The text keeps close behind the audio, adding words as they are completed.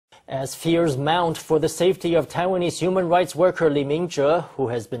As fears mount for the safety of Taiwanese human rights worker Lee Ming-che, who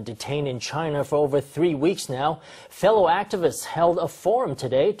has been detained in China for over 3 weeks now, fellow activists held a forum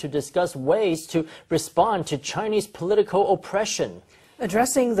today to discuss ways to respond to Chinese political oppression.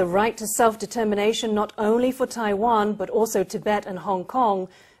 Addressing the right to self-determination not only for Taiwan but also Tibet and Hong Kong,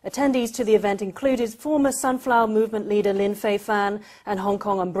 attendees to the event included former Sunflower Movement leader Fei-fan and Hong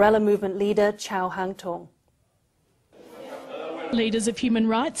Kong Umbrella Movement leader Chow Hang-tung. Leaders of human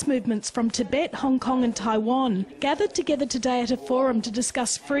rights movements from Tibet, Hong Kong and Taiwan gathered together today at a forum to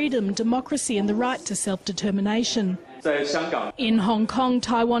discuss freedom, democracy and the right to self-determination. In Hong Kong,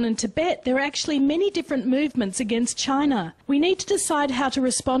 Taiwan and Tibet, there are actually many different movements against China. We need to decide how to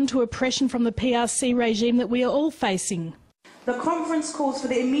respond to oppression from the PRC regime that we are all facing. The conference calls for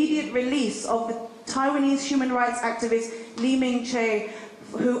the immediate release of the Taiwanese human rights activist Lee Ming-che,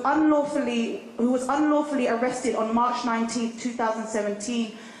 who was unlawfully arrested on March 19,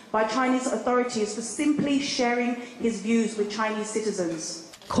 2017 by Chinese authorities for simply sharing his views with Chinese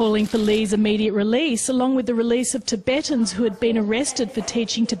citizens. Calling for Lee's immediate release, along with the release of Tibetans who had been arrested for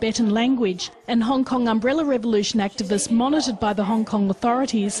teaching Tibetan language and Hong Kong Umbrella Revolution activists monitored by the Hong Kong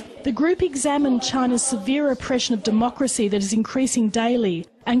authorities, the group examined China's severe oppression of democracy that is increasing daily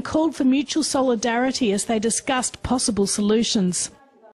and called for mutual solidarity as they discussed possible solutions.